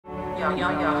Sweet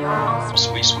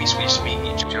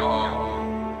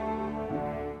Joe.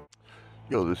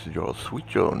 Yo, this is y'all Sweet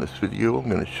Joe. In this video, I'm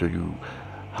going to show you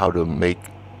how to make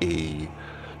a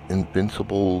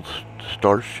invincible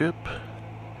starship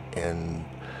and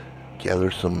gather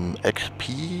some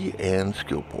XP and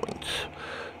skill points.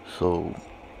 So,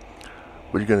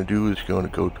 what you're going to do is you're going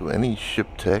to go to any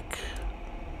ship tech,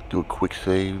 do a quick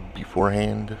save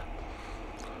beforehand,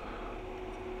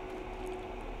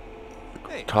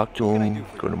 talk to him,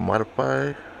 go to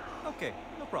modify. Okay,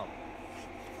 no problem.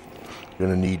 You're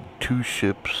going to need 2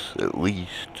 ships at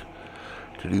least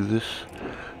to do this.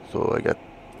 So I got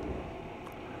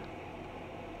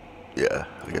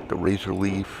the Razor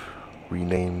Leaf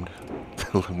renamed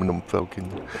Aluminum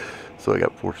Falcon. So I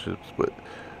got 4 ships, but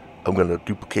I'm going to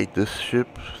duplicate this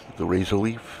ship, the Razor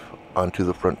Leaf, onto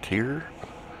the Frontier.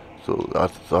 So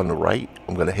that's on the right.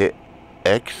 I'm going to hit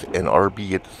X and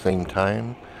RB at the same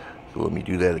time. So let me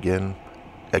do that again.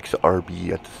 X,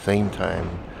 RB at the same time.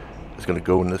 It's going to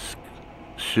go in this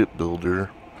ship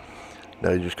builder.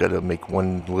 Now you just got to make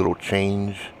one little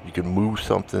change. You can move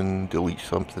something, delete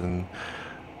something.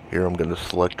 Here I'm going to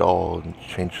select all and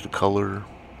change the color.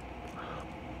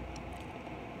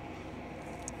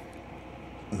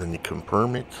 And then you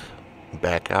confirm it,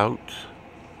 back out.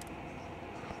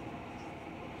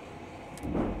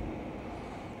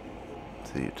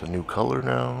 See, it's a new color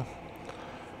now.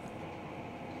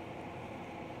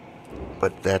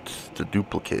 But that's the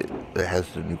duplicate that has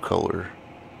the new color.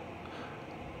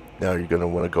 Now you're going to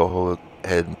want to go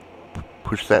ahead and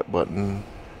push that button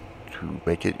to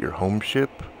make it your home ship.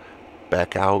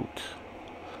 Back out.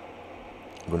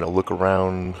 I'm going to look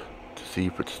around to see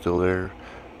if it's still there.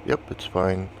 Yep, it's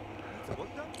fine.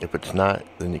 If it's not,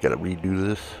 then you got to redo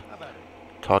this.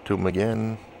 Talk to him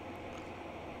again.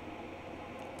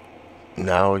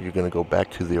 Now you're going to go back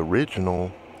to the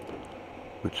original,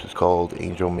 which is called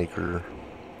Angel Maker,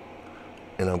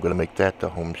 and I'm going to make that the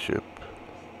home ship.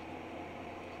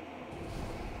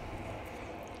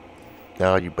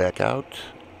 Now you back out,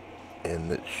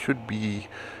 and it should be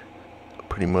a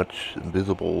pretty much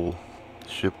invisible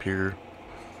ship here.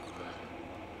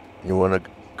 You're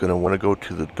gonna want to go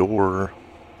to the door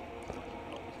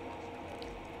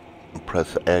and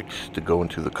press X to go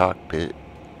into the cockpit,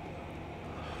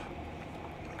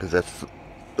 because that's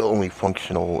the only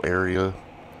functional area.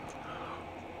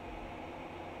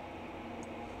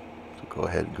 So go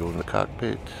ahead and go in the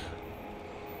cockpit.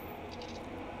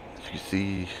 As you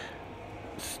see,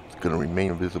 it's going to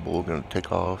remain invisible, going to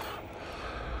take off.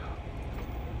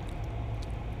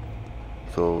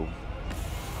 So,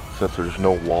 since there's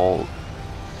no wall,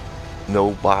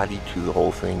 no body to the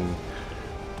whole thing,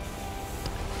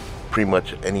 pretty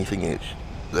much anything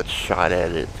that's shot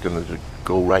at it, it's going to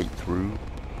go right through.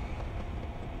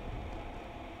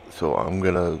 So I'm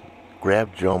going to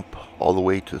grab jump all the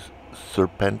way to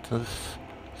Serpentis,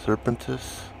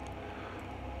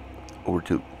 over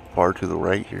to far to the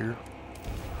right here.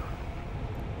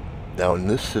 Now in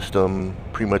this system,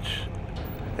 pretty much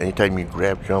anytime you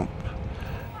grab jump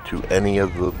to any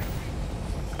of the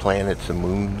planets and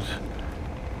moons,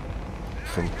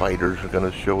 some fighters are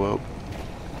going to show up.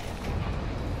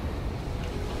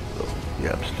 So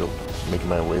yeah, I'm still making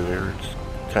my way there.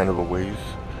 It's kind of a ways.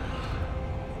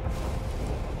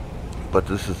 But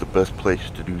this is the best place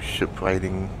to do ship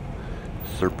fighting,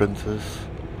 Serpentis.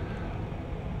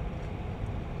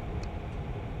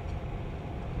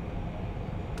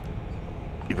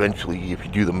 Eventually, if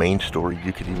you do the main story,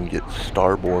 you could even get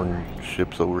starborn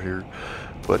ships over here.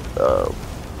 But,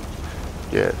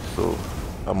 yeah, so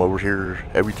I'm over here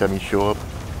every time you show up.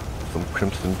 Some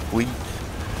Crimson Fleet.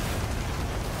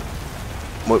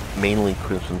 Mainly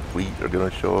Crimson Fleet are going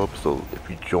to show up, so if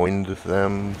you joined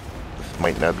them, this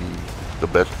might not be the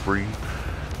best free.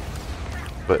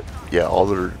 But, yeah, all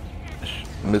their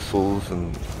missiles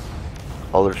and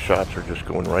all their shots are just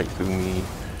going right through me.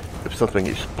 If something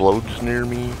explodes near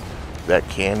me, that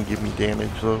can give me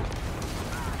damage though.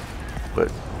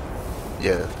 But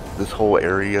yeah, this whole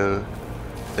area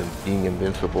and being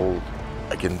invincible,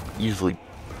 I can easily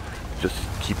just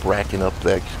keep racking up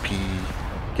the XP,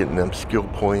 getting them skill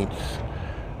points,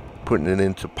 putting it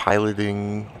into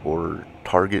piloting or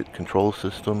target control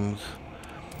systems.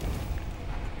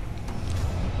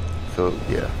 So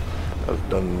yeah, I was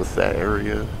done with that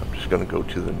area. I'm just gonna go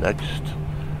to the next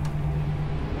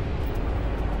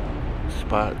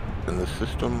spot in the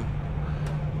system.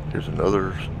 Here's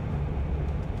another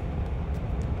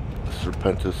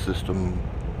Serpentis system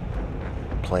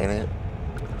planet.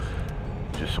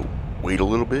 Just wait a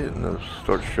little bit and they'll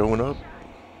start showing up.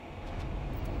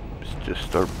 Just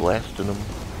start blasting them.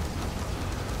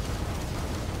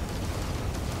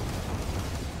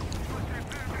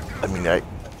 I mean, I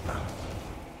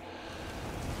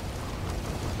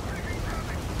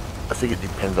think it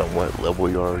depends on what level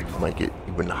you are. You might get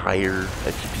even higher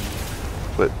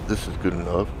XP, but this is good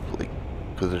enough. Like,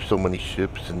 because there's so many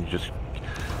ships, and you just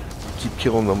keep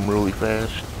killing them really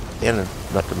fast. And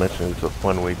not to mention, it's a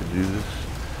fun way to do this.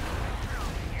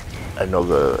 I know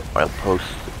the outpost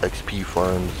XP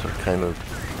farms are kind of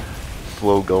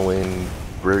slow going,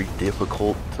 very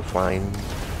difficult to find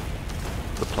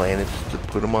the planets to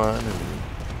put them on, and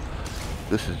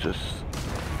this is just,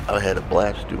 I had a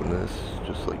blast doing this.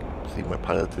 Just like, see my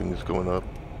pilot thing is going up.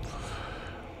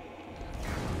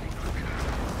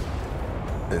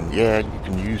 And yeah, you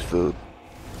can use the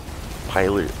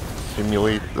pilot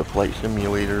simulate, the flight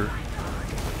simulator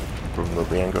from the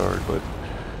Vanguard, but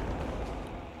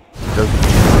it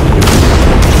doesn't.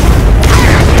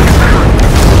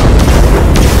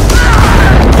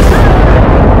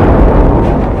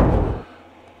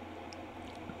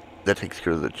 That takes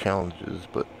care of the challenges,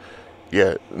 but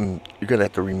yeah, you're gonna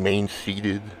have to remain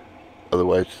seated,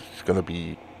 otherwise it's gonna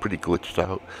be pretty glitched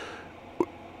out.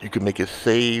 You can make a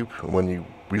save. When you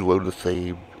reload the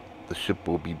save, the ship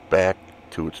will be back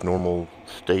to its normal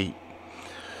state.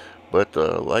 But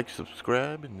like,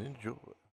 subscribe, and enjoy.